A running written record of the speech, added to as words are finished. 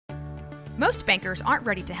Most bankers aren't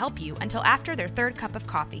ready to help you until after their third cup of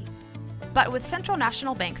coffee. But with Central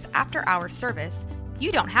National Bank's after-hours service,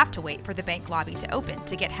 you don't have to wait for the bank lobby to open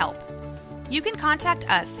to get help. You can contact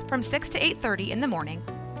us from 6 to 8:30 in the morning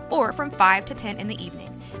or from 5 to 10 in the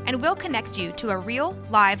evening, and we'll connect you to a real,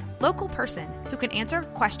 live, local person who can answer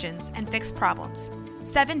questions and fix problems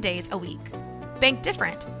 7 days a week. Bank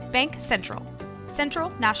different. Bank Central. Central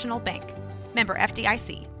National Bank. Member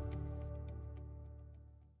FDIC.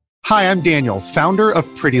 Hi, I'm Daniel, founder of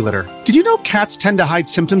Pretty Litter. Did you know cats tend to hide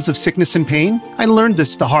symptoms of sickness and pain? I learned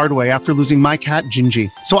this the hard way after losing my cat, Gingy.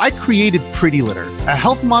 So I created Pretty Litter, a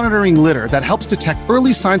health monitoring litter that helps detect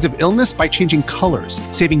early signs of illness by changing colors,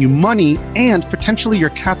 saving you money and potentially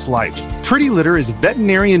your cat's life. Pretty Litter is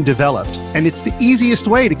veterinarian developed, and it's the easiest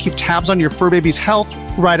way to keep tabs on your fur baby's health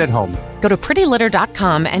right at home. Go to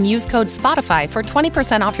prettylitter.com and use code SPOTIFY for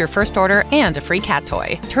 20% off your first order and a free cat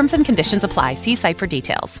toy. Terms and conditions apply. See site for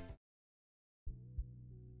details.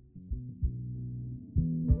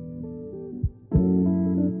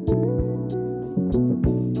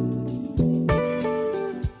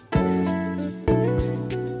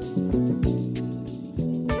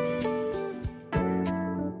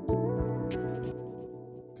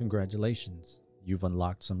 Congratulations, you've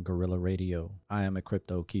unlocked some guerrilla radio. I am a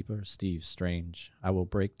crypto keeper, Steve Strange. I will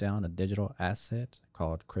break down a digital asset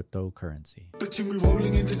called cryptocurrency. Picture me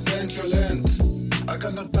rolling into Central Land. I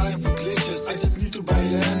got no time for glitches, I just need to buy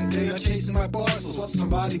land. They are chasing my bosses, what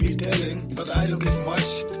somebody be telling. But I don't give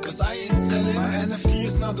much, cause I ain't selling. My NFT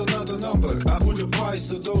is not another number. I put a price,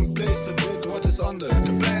 so don't place a bid what is under.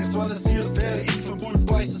 The banks wanna see us there, even put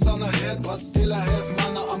prices on our head. But still I have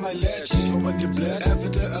mana on my ledge. For when you bled,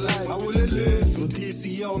 evident alive, how will it live? For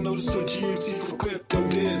DCL, notice what GMC for crypto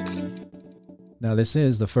did. Now this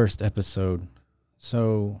is the first episode,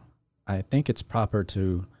 so I think it's proper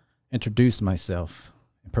to introduce myself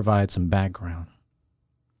and provide some background.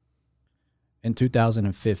 In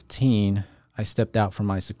 2015, I stepped out from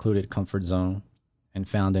my secluded comfort zone and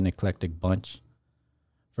found an eclectic bunch.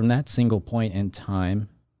 From that single point in time,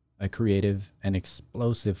 a creative and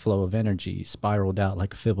explosive flow of energy spiraled out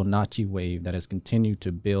like a Fibonacci wave that has continued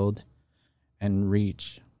to build and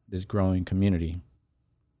reach this growing community.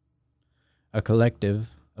 A collective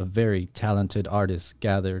of very talented artists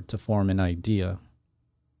gathered to form an idea.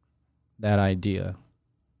 That idea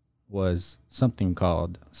was something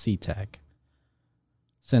called CTAC,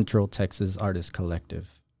 Central Texas Artist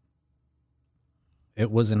Collective.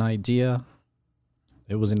 It was an idea,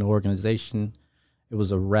 it was an organization, it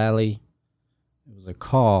was a rally, it was a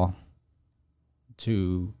call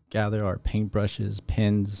to gather our paintbrushes,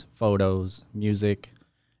 pens, photos, music,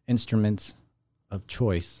 instruments of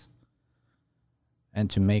choice, and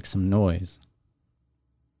to make some noise.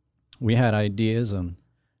 We had ideas on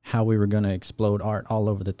how we were going to explode art all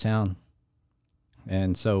over the town.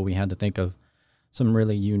 And so we had to think of some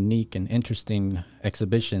really unique and interesting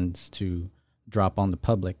exhibitions to drop on the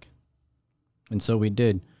public. And so we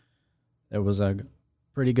did. There was a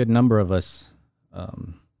pretty good number of us.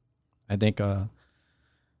 I think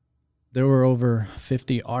there were over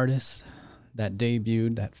 50 artists that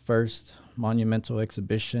debuted that first monumental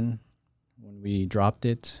exhibition when we dropped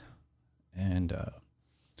it. And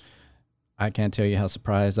I can't tell you how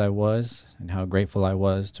surprised I was and how grateful I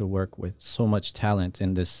was to work with so much talent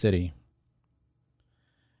in this city.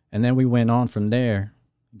 And then we went on from there,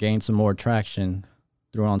 gained some more traction,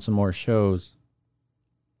 threw on some more shows.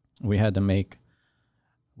 We had to make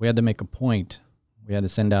a point. We had to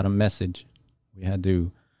send out a message. We had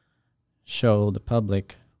to show the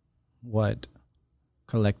public what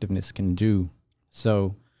collectiveness can do.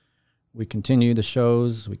 So we continued the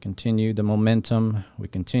shows, we continued the momentum, we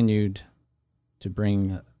continued to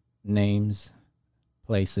bring names,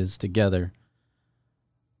 places together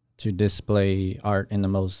to display art in the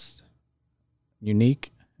most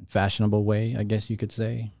unique and fashionable way, I guess you could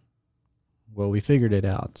say. Well, we figured it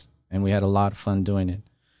out, and we had a lot of fun doing it.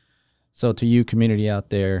 So to you community out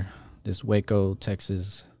there, this Waco,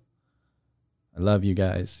 Texas, I love you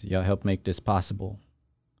guys. Y'all helped make this possible.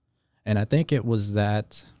 And I think it was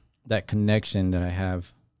that connection that I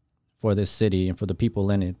have for this city and for the people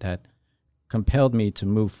in it that compelled me to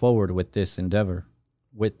move forward with this endeavor,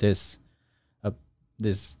 with this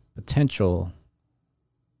potential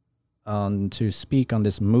to speak on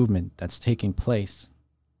this movement that's taking place.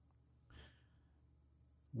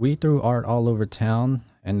 We threw art all over town,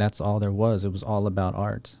 and that's all there was. It was all about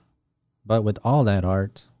art. But with all that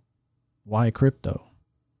art, why crypto?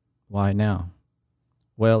 Why now?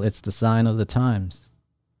 Well, it's the sign of the times.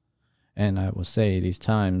 And I will say these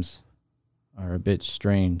times are a bit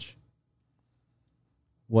strange.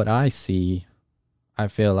 What I see I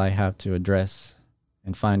feel I have to address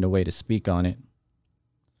and find a way to speak on it.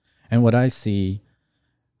 And what I see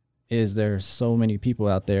is there's so many people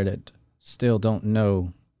out there that still don't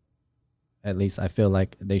know, at least I feel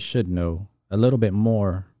like they should know a little bit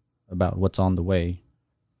more about what's on the way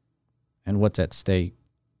and what's at stake.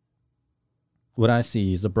 What I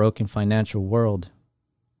see is a broken financial world,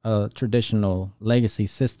 a traditional legacy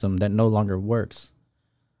system that no longer works.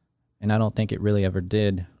 And I don't think it really ever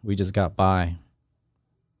did. We just got by.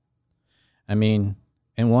 I mean,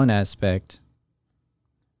 in one aspect,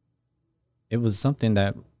 it was something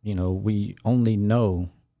that, we only know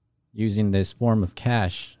using this form of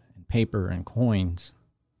cash and paper and coins.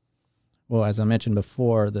 Well, as I mentioned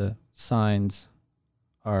before, the signs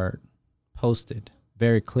are posted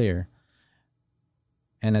very clear.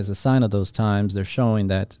 And as a sign of those times, they're showing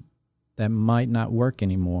that might not work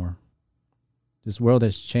anymore. This world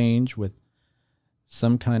has changed with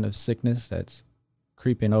some kind of sickness that's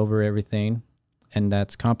creeping over everything, and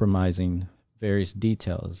that's compromising various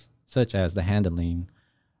details, such as the handling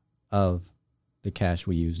of the cash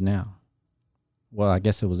we use now. Well, I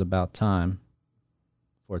guess it was about time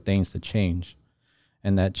for things to change,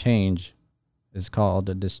 and that change is called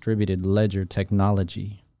the distributed ledger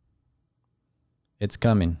technology. It's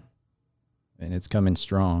coming, and it's coming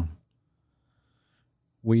strong.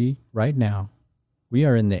 Right now, we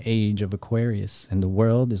are in the age of Aquarius, and the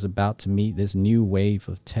world is about to meet this new wave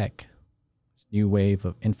of tech, this new wave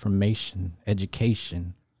of information,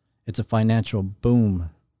 education. It's a financial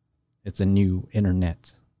boom. It's a new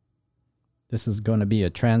internet. This is going to be a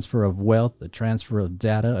transfer of wealth, a transfer of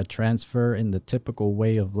data, a transfer in the typical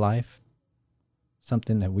way of life,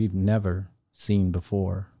 something that we've never seen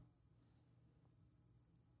before.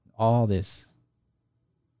 All this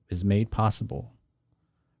is made possible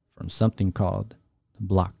from something called the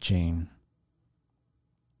blockchain.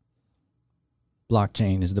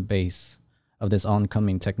 Blockchain is the base of this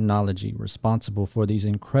oncoming technology responsible for these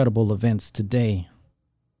incredible events today.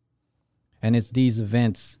 And it's these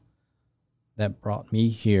events that brought me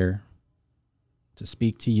here to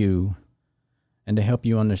speak to you and to help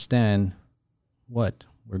you understand what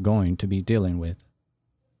we're going to be dealing with.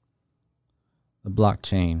 The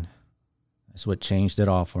blockchain, that's what changed it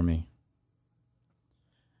all for me.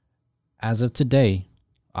 As of today,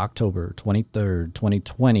 October 23rd,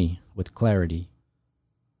 2020, with clarity,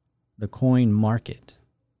 the coin market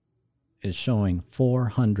is showing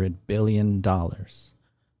 $400 billion,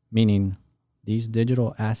 meaning these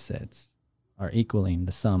digital assets are equaling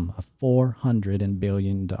the sum of $400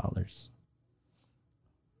 billion.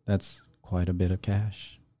 That's quite a bit of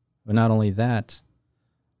cash. But not only that,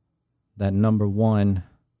 that number one,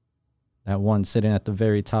 that one sitting at the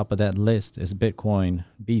very top of that list is Bitcoin,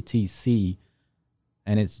 BTC,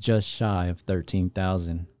 and it's just shy of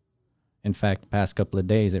 13,000. In fact, the past couple of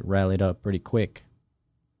days, it rallied up pretty quick.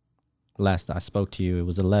 Last I spoke to you, it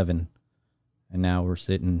was 11, and now we're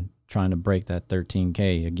sitting trying to break that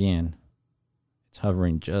 13K again. It's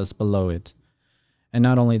hovering just below it. And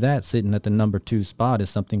not only that, sitting at the number 2 spot is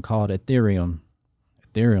something called Ethereum.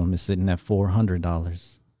 Ethereum is sitting at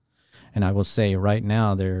 $400. And I will say right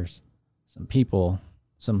now, there's some people,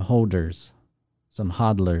 some holders, some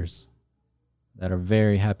hodlers that are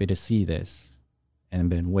very happy to see this and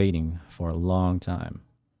been waiting for a long time.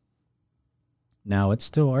 Now, it's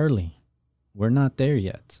still early. We're not there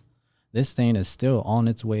yet. This thing is still on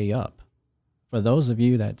its way up. For those of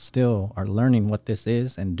you that still are learning what this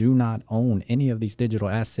is and do not own any of these digital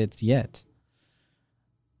assets yet,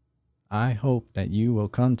 I hope that you will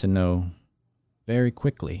come to know very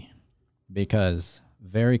quickly, because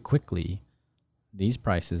very quickly, these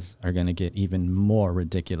prices are going to get even more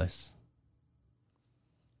ridiculous.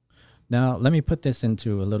 Now, let me put this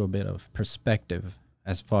into a little bit of perspective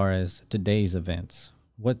as far as today's events.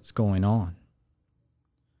 What's going on?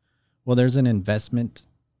 Well, there's an investment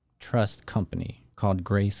trust company called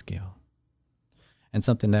Grayscale. And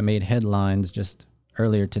something that made headlines just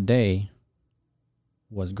earlier today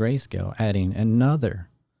was Grayscale adding another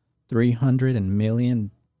 $300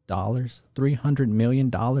 million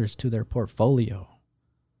to their portfolio.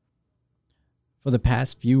 For the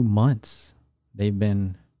past few months, they've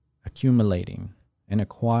been accumulating and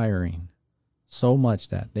acquiring so much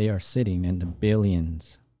that they are sitting in the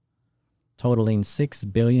billions, totaling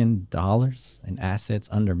 $6 billion in assets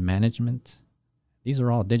under management. These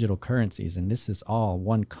are all digital currencies, and this is all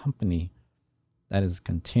one company that is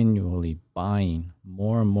continually buying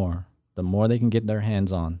more and more, the more they can get their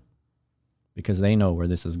hands on, because they know where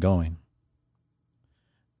this is going.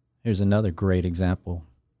 Here's another great example,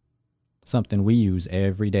 something we use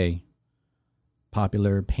every day: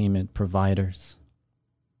 popular payment providers.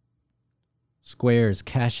 Square's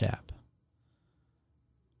Cash App.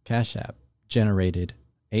 Cash App generated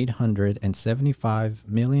 $875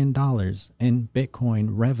 million in Bitcoin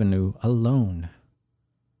revenue alone.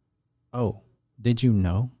 Oh, did you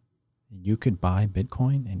know you could buy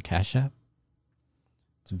Bitcoin in Cash App?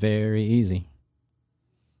 It's very easy.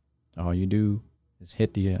 All you do is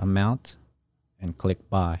hit the amount and click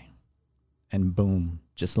buy. And boom,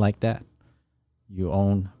 just like that, you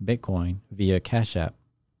own Bitcoin via Cash App.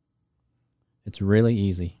 It's really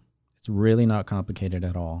easy. It's really not complicated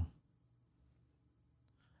at all.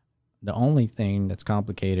 The only thing that's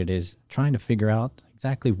complicated is trying to figure out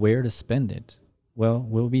exactly where to spend it. Well,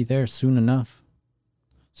 we'll be there soon enough.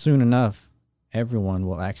 Soon enough, everyone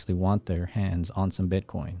will actually want their hands on some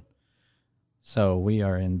Bitcoin. So we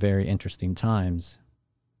are in very interesting times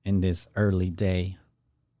in this early day.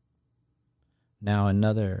 Now,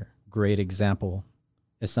 another great example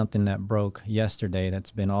is something that broke yesterday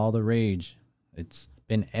that's been all the rage. It's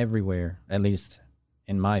been everywhere, at least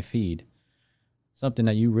in my feed. Something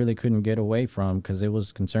that you really couldn't get away from because it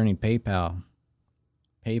was concerning PayPal.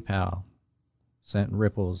 PayPal sent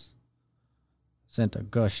ripples, sent a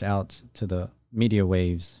gush out to the media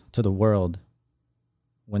waves, to the world,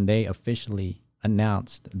 when they officially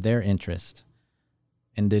announced their interest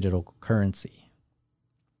in digital currency.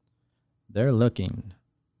 They're looking,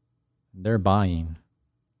 they're buying,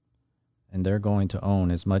 and they're going to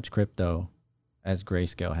own as much crypto as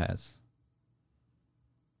Grayscale has.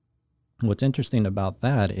 What's interesting about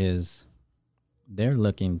that is they're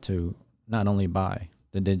looking to not only buy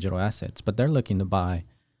the digital assets, but they're looking to buy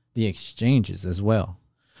the exchanges as well.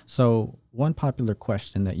 So one popular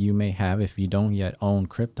question that you may have if you don't yet own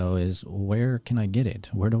crypto is, where can I get it?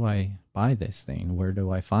 Where do I buy this thing? Where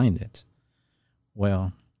do I find it?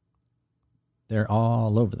 Well, they're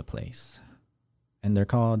all over the place, and they're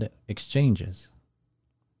called exchanges.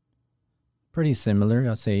 Pretty similar.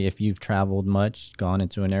 I'll say if you've traveled much, gone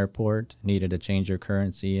into an airport, needed to change your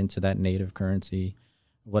currency into that native currency,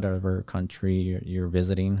 whatever country you're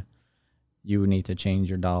visiting, you need to change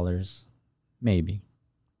your dollars, maybe,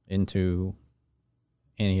 into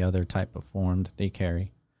any other type of form that they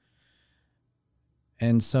carry.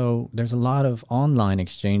 And so there's a lot of online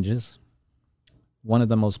exchanges. One of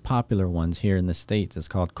the most popular ones here in the States is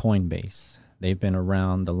called Coinbase. They've been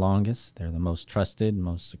around the longest. They're the most trusted,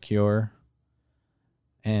 most secure.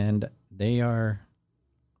 And they are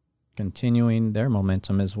continuing their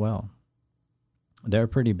momentum as well. They're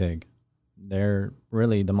pretty big. They're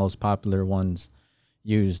really the most popular ones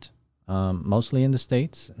used mostly in the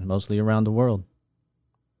States and mostly around the world.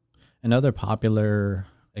 Another popular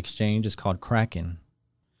exchange is called Kraken.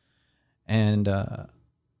 And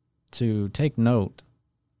to take note,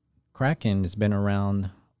 Kraken has been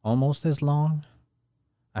around almost as long.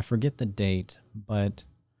 I forget the date, but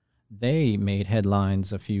they made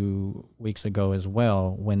headlines a few weeks ago as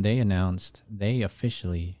well when they announced they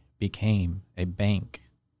officially became a bank.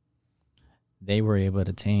 They were able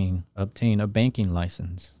to obtain a banking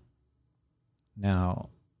license. Now,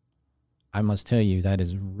 I must tell you that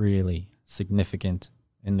is really significant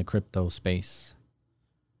in the crypto space.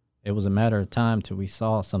 It was a matter of time till we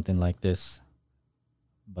saw something like this,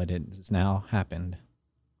 but it has now happened.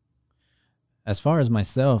 As far as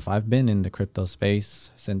myself, I've been in the crypto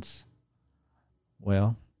space since,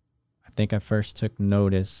 well, I think I first took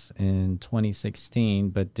notice in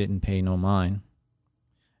 2016, but didn't pay no mind.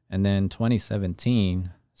 And then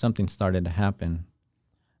 2017, something started to happen.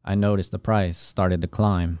 I noticed the price started to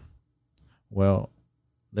climb. Well,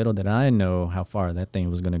 little did I know how far that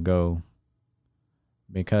thing was going to go,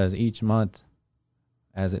 because each month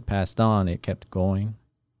as it passed on, it kept going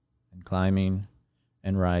and climbing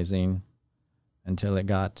and rising until it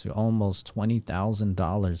got to almost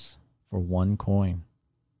 $20,000 for one coin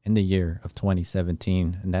in the year of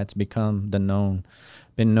 2017. And that's been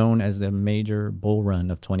known as the major bull run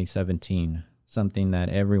of 2017, something that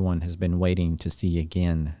everyone has been waiting to see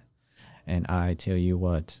again. And I tell you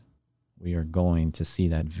what, we are going to see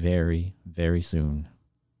that very, very soon.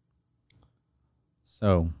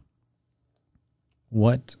 So,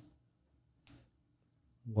 what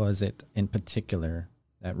was it in particular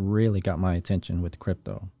that really got my attention with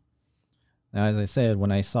crypto? Now, as I said,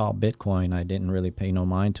 when I saw Bitcoin, I didn't really pay no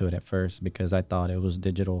mind to it at first because I thought it was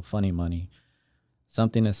digital funny money.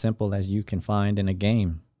 Something as simple as you can find in a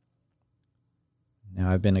game.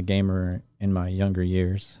 Now, I've been a gamer in my younger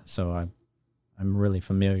years, so I'm really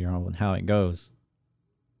familiar on how it goes.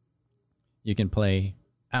 You can play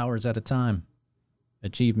hours at a time.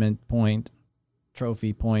 Achievement point,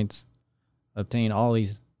 trophy points, obtain all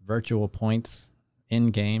these virtual points in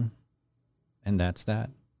game, and that's that.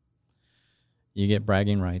 You get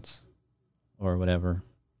bragging rights. or whatever.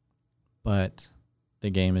 But the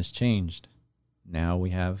game has changed. Now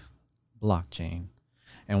we have blockchain.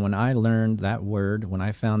 And when I learned that word, when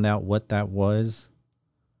I found out what that was,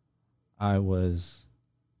 I was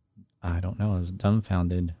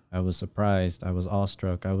dumbfounded. I was surprised. I was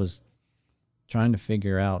awestruck. I was trying to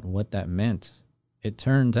figure out what that meant. It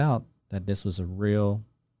turns out that this was a real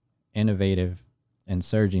innovative and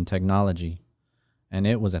surging technology, and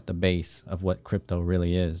it was at the base of what crypto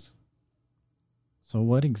really is. So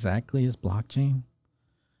what exactly is blockchain?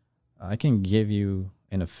 I can give you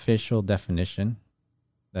an official definition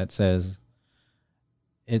that says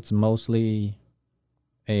it's mostly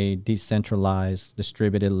a decentralized,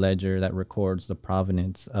 distributed ledger that records the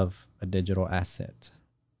provenance of a digital asset.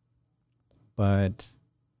 But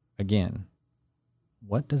again,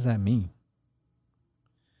 what does that mean?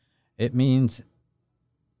 It means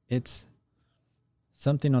it's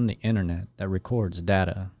something on the internet that records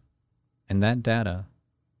data, and that data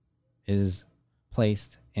is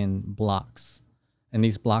placed in blocks, and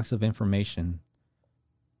these blocks of information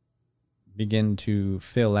begin to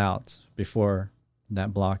fill out before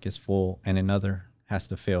that block is full, and another has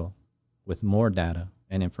to fill with more data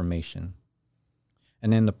and information.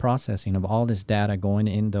 And then the processing of all this data going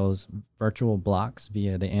in those virtual blocks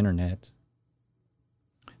via the internet,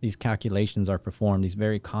 these calculations are performed. These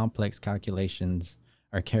very complex calculations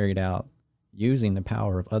are carried out using the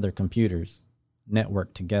power of other computers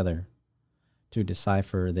networked together to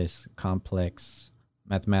decipher this complex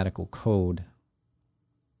mathematical code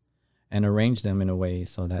and arrange them in a way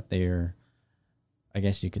so that they're, I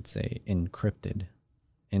guess you could say, encrypted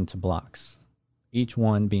into blocks, each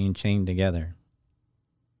one being chained together.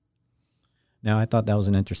 Now, I thought that was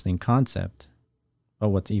an interesting concept, but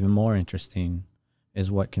what's even more interesting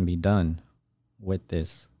is what can be done with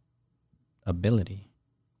this ability.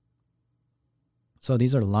 So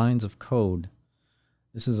these are lines of code.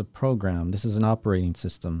 This is a program. This is an operating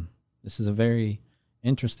system. This is a very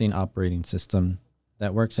interesting operating system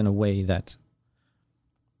that works in a way that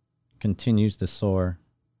continues to soar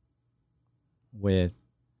with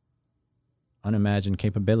unimagined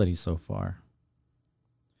capabilities so far.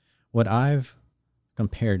 What I've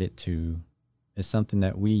compared it to is something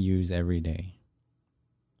that we use every day.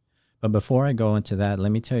 But before I go into that,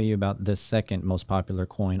 let me tell you about the second most popular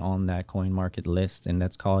coin on that coin market list, and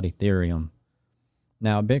that's called Ethereum.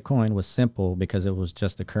 Now, Bitcoin was simple because it was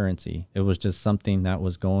just a currency. It was just something that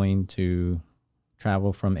was going to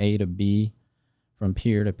travel from A to B, from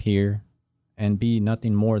peer to peer, and be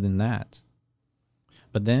nothing more than that.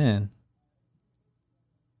 But then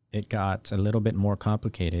it got a little bit more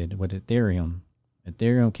complicated with Ethereum.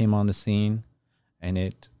 Ethereum came on the scene, and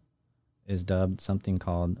it is dubbed something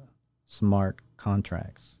called smart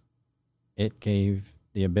contracts. It gave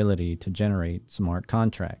the ability to generate smart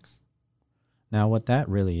contracts. Now, what that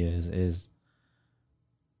really is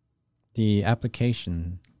the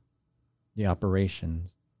application, the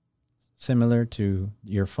operations, similar to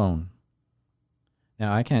your phone.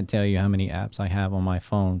 Now, I can't tell you how many apps I have on my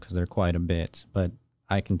phone because they're quite a bit, but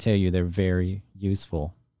I can tell you they're very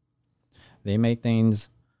useful. They make things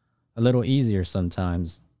a little easier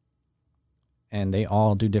sometimes, and they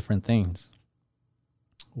all do different things.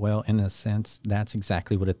 Well, in a sense, that's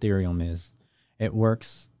exactly what Ethereum is. It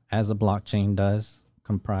works as a blockchain does,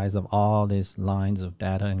 comprised of all these lines of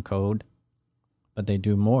data and code, but they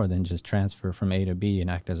do more than just transfer from A to B and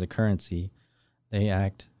act as a currency. They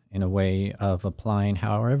act in a way of applying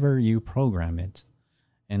however you program it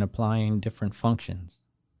and applying different functions.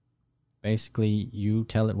 Basically, you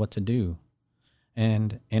tell it what to do.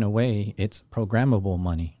 And in a way, it's programmable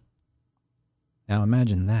money. Now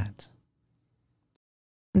imagine that.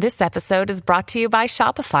 This episode is brought to you by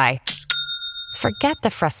Shopify. Forget the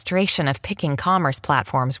frustration of picking commerce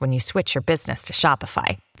platforms when you switch your business to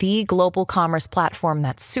Shopify, the global commerce platform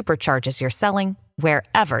that supercharges your selling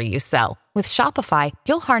wherever you sell. With Shopify,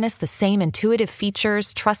 you'll harness the same intuitive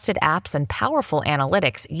features, trusted apps, and powerful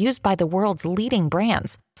analytics used by the world's leading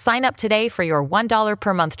brands. Sign up today for your $1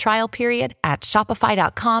 per month trial period at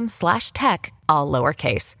shopify.com/tech, all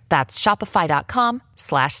lowercase. That's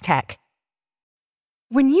shopify.com/tech.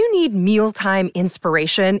 When you need mealtime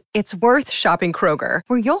inspiration, it's worth shopping Kroger,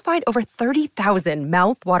 where you'll find over 30,000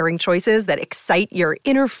 mouth-watering choices that excite your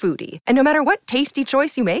inner foodie. And no matter what tasty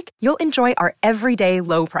choice you make, you'll enjoy our everyday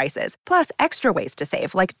low prices, plus extra ways to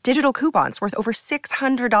save, like digital coupons worth over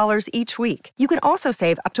 $600 each week. You can also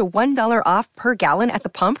save up to $1 off per gallon at the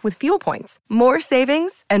pump with fuel points. More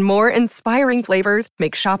savings and more inspiring flavors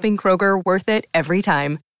make shopping Kroger worth it every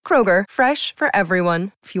time. Kroger, fresh for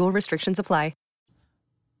everyone. Fuel restrictions apply.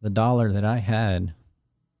 The dollar that I had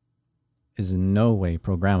is in no way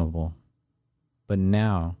programmable. But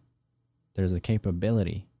now there's a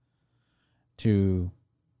capability to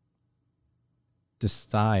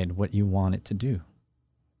decide what you want it to do.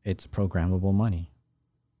 It's programmable money.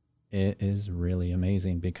 It is really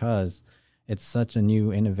amazing because it's such a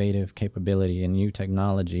new innovative capability and new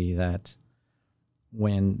technology that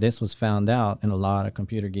when this was found out and a lot of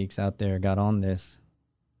computer geeks out there got on this,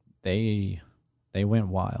 they went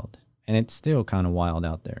wild. And it's still kind of wild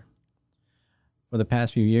out there. For the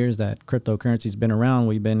past few years that cryptocurrency's been around,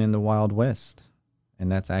 we've been in the Wild West.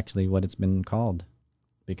 And that's actually what it's been called,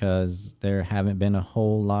 because there haven't been a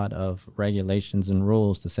whole lot of regulations and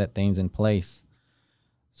rules to set things in place.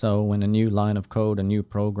 So when a new line of code, a new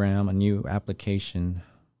program, a new application,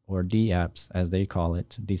 or DApps, as they call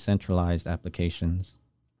it, decentralized applications,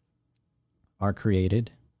 are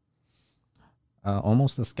created,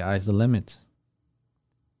 almost the sky's the limit.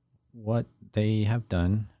 What they have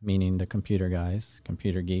done, meaning the computer guys,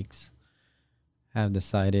 computer geeks, have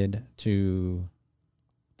decided to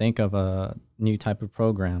think of a new type of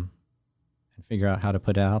program and figure out how to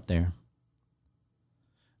put it out there.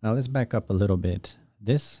 Now let's back up a little bit.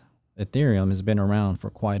 This Ethereum has been around for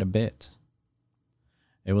quite a bit.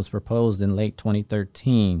 It was proposed in late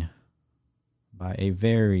 2013 by a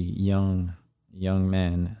very young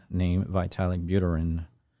man named Vitalik Buterin.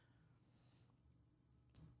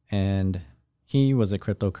 And he was a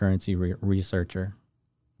cryptocurrency researcher.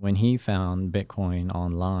 When he found Bitcoin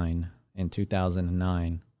online in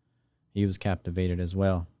 2009, he was captivated as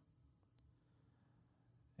well.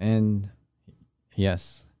 And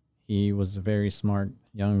yes, he was a very smart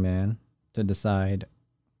young man to decide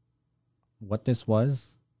what this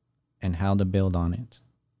was and how to build on it.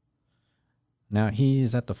 Now,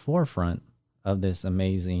 he's at the forefront of this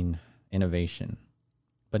amazing innovation,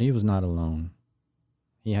 but he was not alone.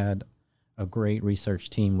 He had a great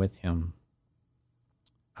research team with him.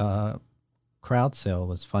 CrowdSale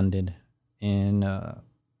was funded in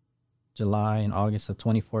July and August of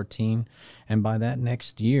 2014, and by that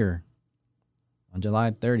next year, on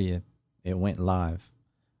July 30th, it went live.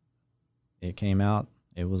 It came out,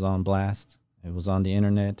 it was on blast, it was on the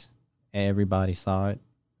internet, everybody saw it,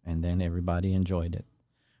 and then everybody enjoyed it.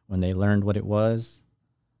 When they learned what it was,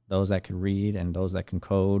 those that could read and those that can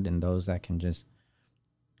code and those that can just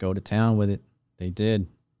go to town with it, they did.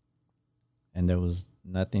 And there was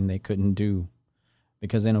nothing they couldn't do,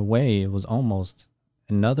 because in a way, it was almost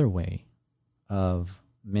another way of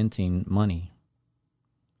minting money.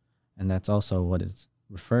 And that's also what it's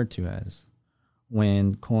referred to as.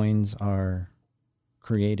 When coins are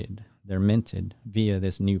created, they're minted via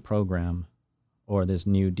this new program or this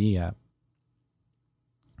new DApp.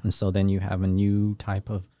 And so then you have a new type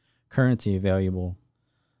of currency available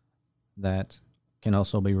that can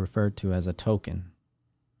also be referred to as a token.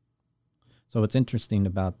 So what's interesting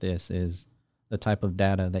about this is the type of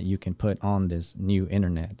data that you can put on this new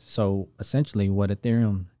internet. So essentially what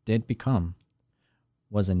Ethereum did become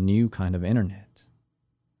was a new kind of internet.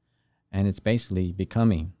 And it's basically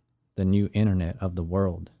becoming the new internet of the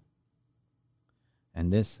world.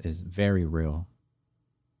 And this is very real.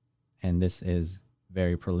 And this is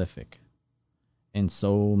very prolific in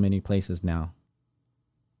so many places now.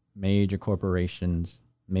 Major corporations,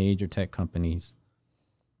 major tech companies.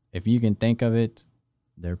 If you can think of it,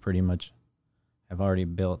 they're pretty much have already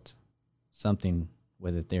built something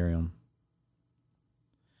with Ethereum.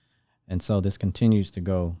 And so this continues to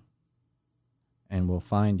go and will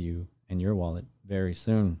find you in your wallet very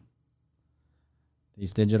soon.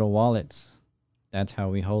 These digital wallets, that's how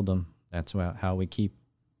we hold them. That's how we keep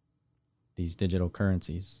these digital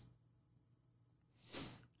currencies.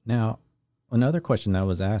 Now, another question that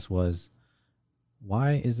was asked was,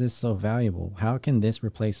 why is this so valuable? How can this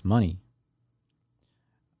replace money?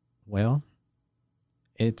 Well,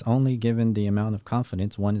 it's only given the amount of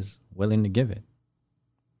confidence one is willing to give it.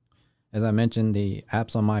 As I mentioned, the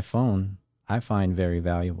apps on my phone, I find very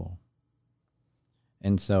valuable.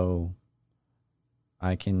 And so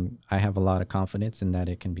I have a lot of confidence in that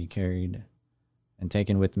it can be carried and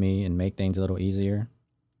taken with me and make things a little easier.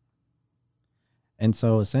 And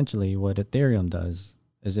so essentially what Ethereum does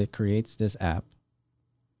is it creates this app,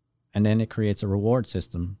 and then it creates a reward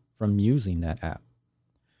system from using that app.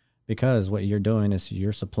 Because what you're doing is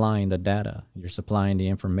you're supplying the data, you're supplying the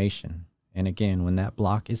information. And again, when that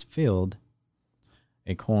block is filled,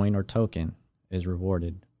 a coin or token is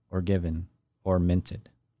rewarded or given or minted.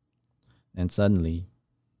 And suddenly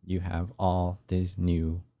you have all these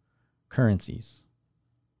new currencies.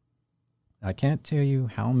 I can't tell you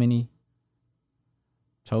how many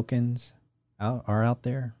tokens are out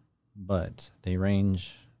there, but they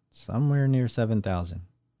range somewhere near 7,000,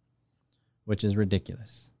 which is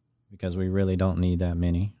ridiculous because we really don't need that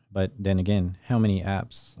many. But then again, how many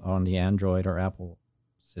apps on the Android or Apple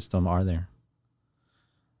system are there?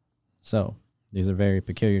 So these are very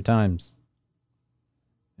peculiar times.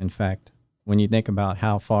 In fact, when you think about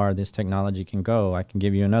how far this technology can go, I can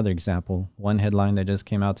give you another example. One headline that just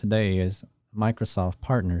came out today is Microsoft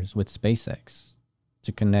partners with SpaceX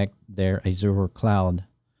to connect their Azure cloud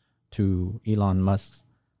to Elon Musk's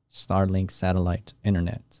Starlink satellite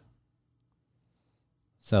internet.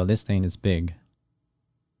 So this thing is big.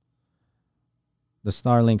 The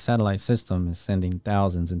Starlink satellite system is sending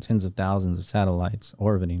thousands and tens of thousands of satellites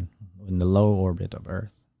orbiting in the low orbit of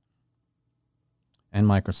Earth. And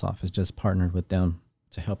Microsoft has just partnered with them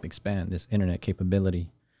to help expand this internet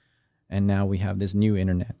capability. And now we have this new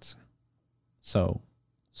internet. So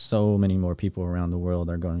many more people around the world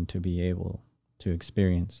are going to be able to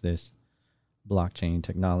experience this blockchain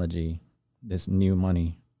technology, this new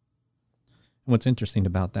money. And what's interesting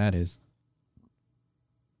about that is,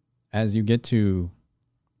 as you get to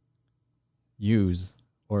use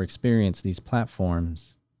or experience these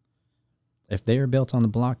platforms, if they are built on the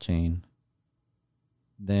blockchain,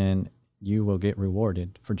 then you will get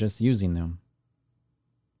rewarded for just using them.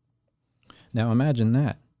 Now imagine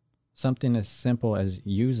that. Something as simple as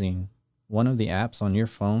using one of the apps on your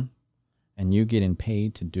phone and you getting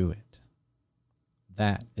paid to do it.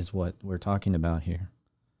 That is what we're talking about here.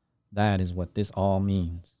 That is what this all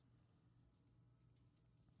means.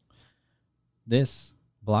 This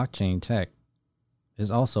blockchain tech is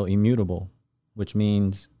also immutable, which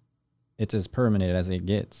means it's as permanent as it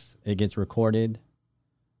gets. It gets recorded,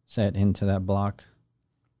 set into that block,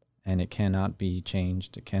 and it cannot be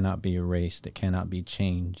changed. It cannot be erased. It cannot be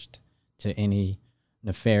changed to any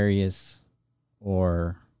nefarious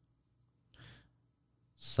or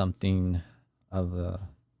something of the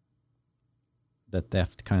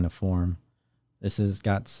theft kind of form. This has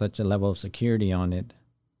got such a level of security on it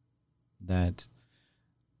that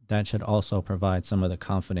should also provide some of the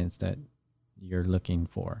confidence that you're looking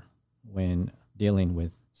for when dealing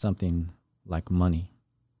with something like money.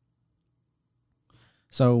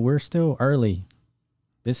 So we're still early.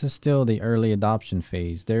 This is still the early adoption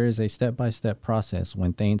phase. There is a step-by-step process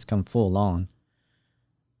when things come full on.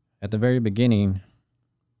 At the very beginning,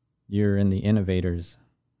 you're in the innovators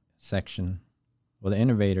section. Well, the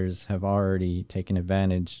innovators have already taken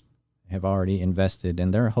advantage, have already invested,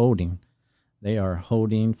 and they're holding. They are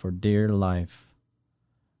holding for dear life.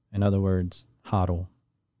 In other words, hodl.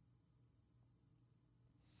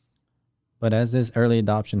 But as this early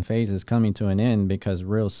adoption phase is coming to an end, because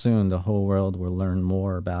real soon the whole world will learn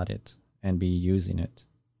more about it and be using it,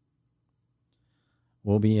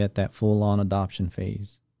 we'll be at that full-on adoption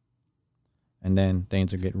phase. And then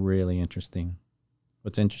things will get really interesting.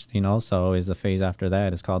 What's interesting also is the phase after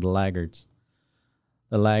that is called the laggards.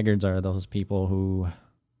 The laggards are those people who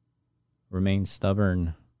remain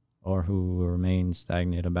stubborn or who remain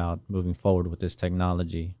stagnant about moving forward with this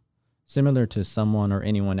technology. Similar to someone or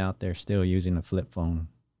anyone out there still using a flip phone,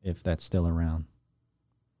 if that's still around.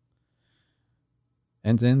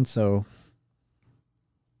 And then so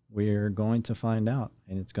we're going to find out,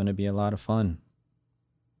 and it's going to be a lot of fun.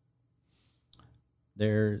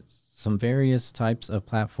 There's some various types of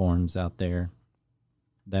platforms out there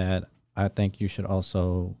that I think you should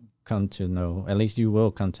also come to know. At least you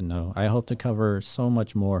will come to know. I hope to cover so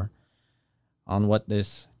much more on what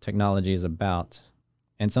this technology is about.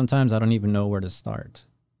 And sometimes I don't even know where to start.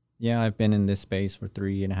 Yeah, I've been in this space for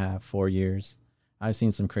 3.5, 4 years. I've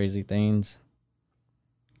seen some crazy things,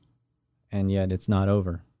 and yet it's not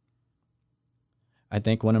over. I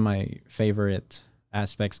think one of my favorite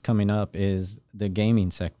aspects coming up is the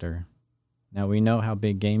gaming sector. Now, we know how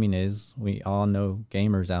big gaming is. We all know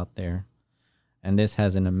gamers out there. And this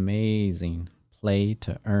has an amazing play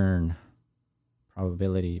to earn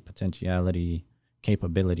probability, potentiality,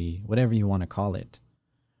 capability, whatever you want to call it.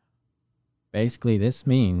 Basically, this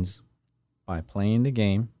means by playing the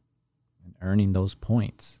game and earning those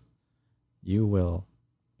points, you will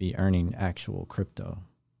be earning actual crypto.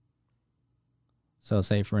 So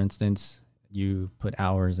say, for instance, you put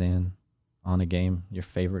hours in on a game, your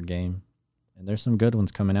favorite game, and there's some good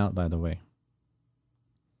ones coming out, by the way.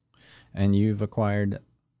 And you've acquired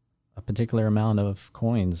a particular amount of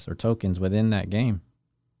coins or tokens within that game.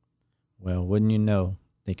 Well, wouldn't you know,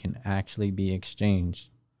 they can actually be exchanged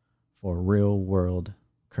for real world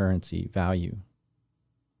currency value.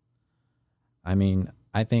 I mean,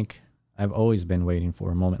 I think I've always been waiting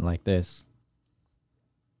for a moment like this.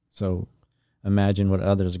 So imagine what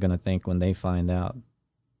others are going to think when they find out.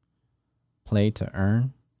 Play to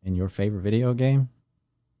earn in your favorite video game?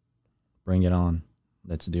 Bring it on.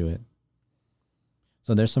 Let's do it.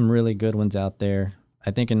 So there's some really good ones out there.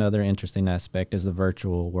 I think another interesting aspect is the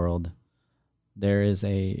virtual world. There is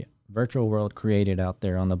a virtual world created out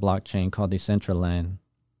there on the blockchain called Decentraland.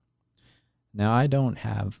 Now, I don't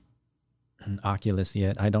have Oculus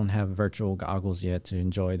yet. I don't have virtual goggles yet to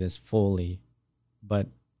enjoy this fully, but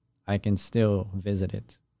I can still visit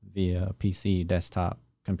it via PC, desktop,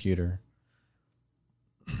 computer.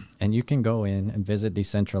 And you can go in and visit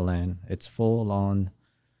Decentraland. It's full on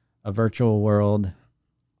a virtual world.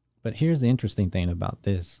 But here's the interesting thing about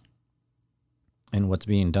this and what's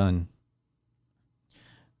being done.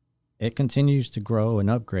 It continues to grow and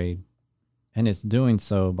upgrade, and it's doing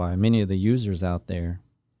so by many of the users out there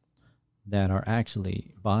that are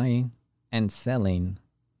actually buying and selling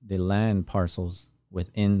the land parcels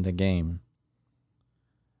within the game.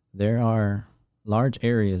 There are large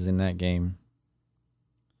areas in that game.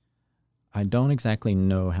 I don't exactly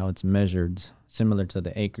know how it's measured, similar to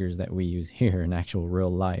the acres that we use here in actual real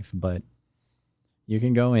life, but you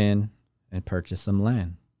can go in and purchase some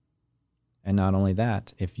land. And not only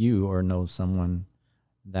that, if you or know someone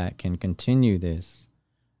that can continue this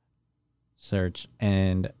search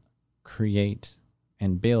and create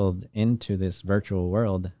and build into this virtual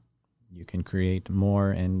world, you can create more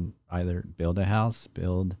and either build a house,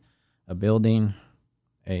 build a building,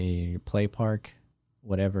 a play park,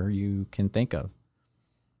 whatever you can think of.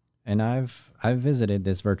 And I've visited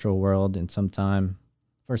this virtual world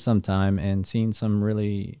for some time and seen some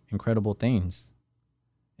really incredible things.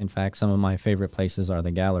 In fact, some of my favorite places are the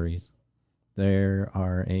galleries. There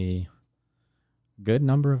are a good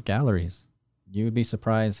number of galleries. You would be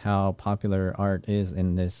surprised how popular art is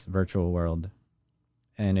in this virtual world.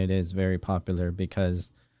 And it is very popular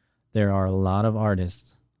because there are a lot of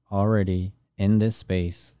artists already in this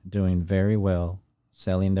space doing very well,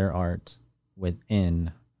 selling their art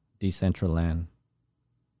within Decentraland.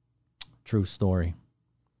 True story.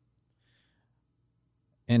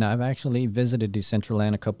 And I've actually visited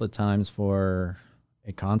Decentraland a couple of times for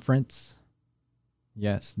a conference.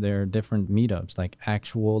 Yes, there are different meetups, like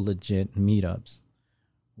actual legit meetups,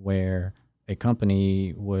 where a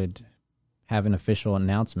company would have an official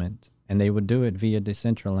announcement and they would do it via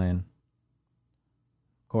Decentraland.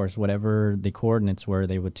 Of course, whatever the coordinates were,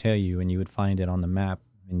 they would tell you and you would find it on the map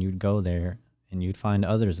and you'd go there and you'd find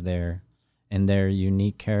others there and their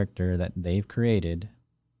unique character that they've created.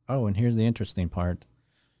 Oh, and here's the interesting part.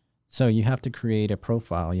 So you have to create a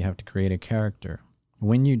profile. You have to create a character.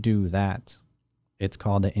 When you do that, it's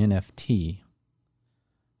called an NFT.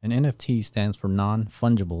 An NFT stands for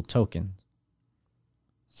non-fungible token.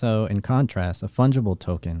 So in contrast, a fungible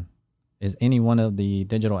token is any one of the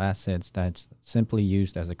digital assets that's simply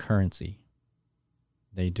used as a currency.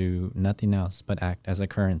 They do nothing else but act as a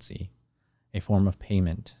currency, a form of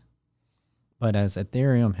payment. But as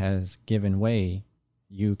Ethereum has given way,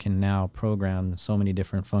 you can now program so many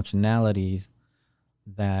different functionalities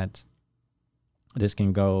that this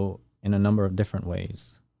can go in a number of different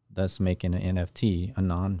ways, thus making an NFT a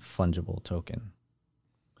non-fungible token.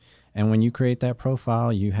 And when you create that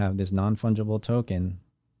profile, you have this non-fungible token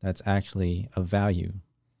that's actually of value.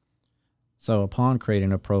 So upon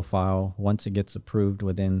creating a profile, once it gets approved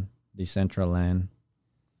within Decentraland,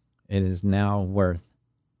 it is now worth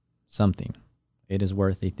something. It is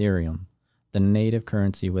worth Ethereum. The native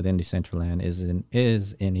currency within Decentraland is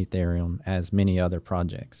in Ethereum, as many other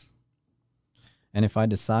projects. And if I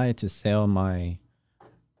decide to sell my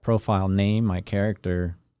profile name, my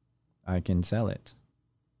character, I can sell it.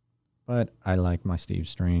 But I like my Steve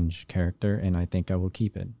Strange character and I think I will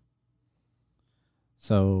keep it.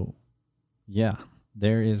 So yeah,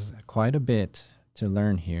 there is quite a bit to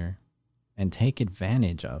learn here and take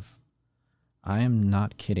advantage of. I am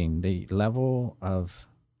not kidding. The level of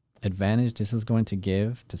advantage this is going to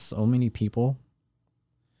give to so many people,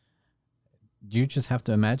 you just have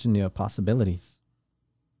to imagine the possibilities.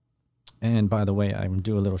 And by the way, I'm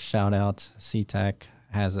do a little shout out. CTAC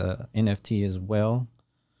has a NFT as well.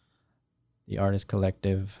 The Artist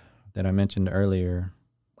Collective that I mentioned earlier,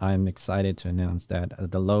 I'm excited to announce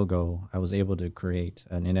that the logo, I was able to create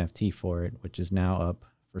an NFT for it, which is now up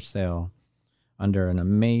for sale under an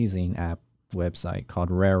amazing app website called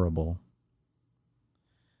Rarible.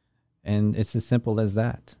 And it's as simple as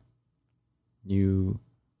that. You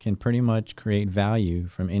can pretty much create value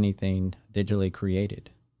from anything digitally created.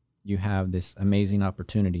 You have this amazing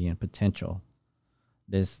opportunity and potential,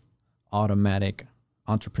 this automatic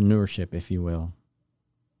entrepreneurship, if you will.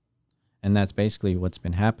 And that's basically what's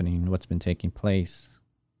been happening, what's been taking place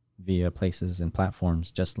via places and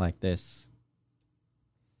platforms just like this.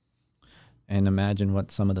 And imagine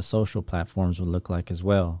what some of the social platforms would look like as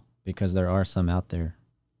well, because there are some out there.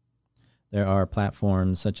 There are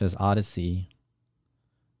platforms such as Odyssey,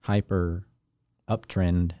 Hyper,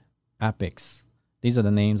 Uptrend, Apix. These are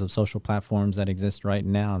the names of social platforms that exist right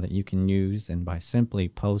now that you can use, and by simply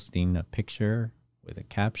posting a picture with a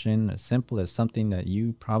caption as simple as something that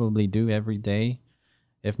you probably do every day,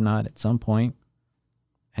 if not at some point,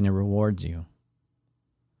 and it rewards you.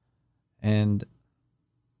 And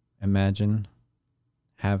imagine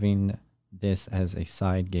having this as a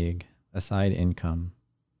side gig, a side income.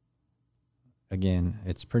 Again,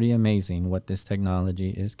 it's pretty amazing what this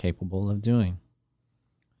technology is capable of doing.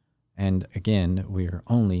 And again, we're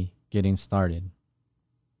only getting started.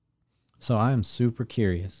 So I'm super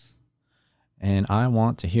curious, and I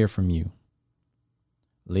want to hear from you.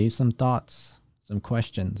 Leave some thoughts, some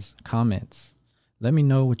questions, comments. Let me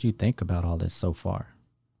know what you think about all this so far.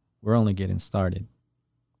 We're only getting started.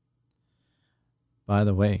 By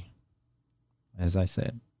the way, as I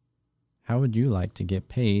said, how would you like to get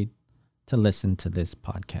paid to listen to this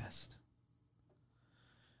podcast?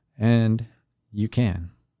 And you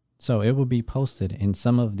can. So it will be posted in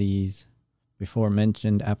some of these before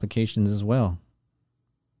mentioned applications as well.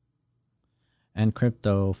 And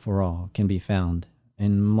Crypto for All can be found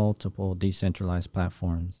in multiple decentralized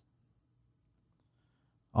platforms.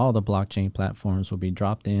 All the blockchain platforms will be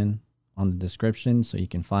dropped in on the description so you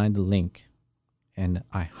can find the link, and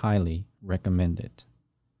I highly recommend it.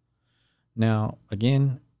 Now,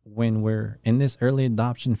 again, when we're in this early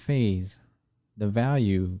adoption phase, the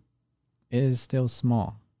value is still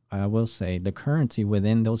small. I will say the currency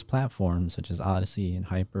within those platforms, such as Odyssey and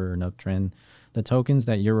Hyper and Uptrend, the tokens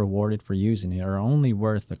that you're rewarded for using it are only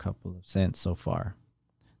worth a couple of cents so far.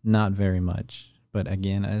 Not very much. But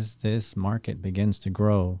again, as this market begins to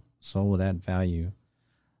grow, so will that value,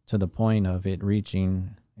 to the point of it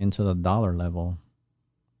reaching into the dollar level.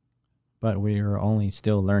 But we are only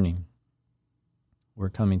still learning. We're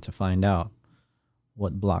coming to find out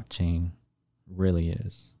what blockchain really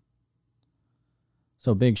is.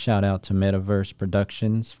 So big shout out to Metaverse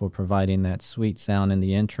Productions for providing that sweet sound in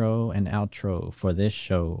the intro and outro for this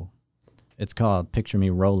show. It's called Picture Me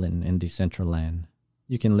Rollin' in Decentraland.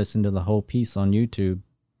 You can listen to the whole piece on YouTube.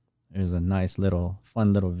 There's a nice little,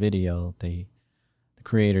 fun little video the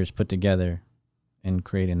creators put together in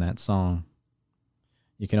creating that song.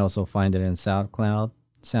 You can also find it in SoundCloud,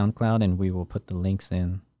 and we will put the links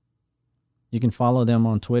in. You can follow them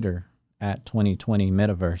on Twitter at 2020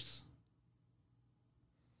 Metaverse.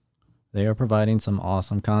 They are providing some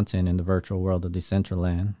awesome content in the virtual world of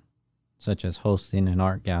Decentraland, such as hosting an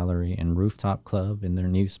art gallery and rooftop club in their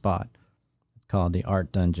new spot. It's called the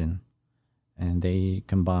Art Dungeon, and they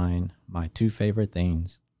combine my two favorite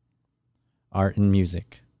things, art and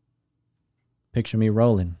music. Picture me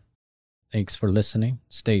rolling. Thanks for listening.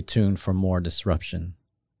 Stay tuned for more disruption.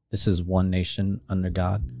 This is One Nation Under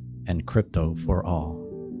God and Crypto for All.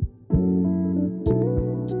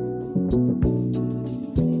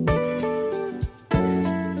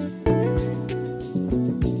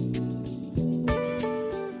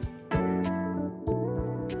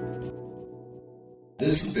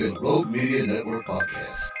 This has been Rogue Media Network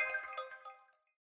Podcast.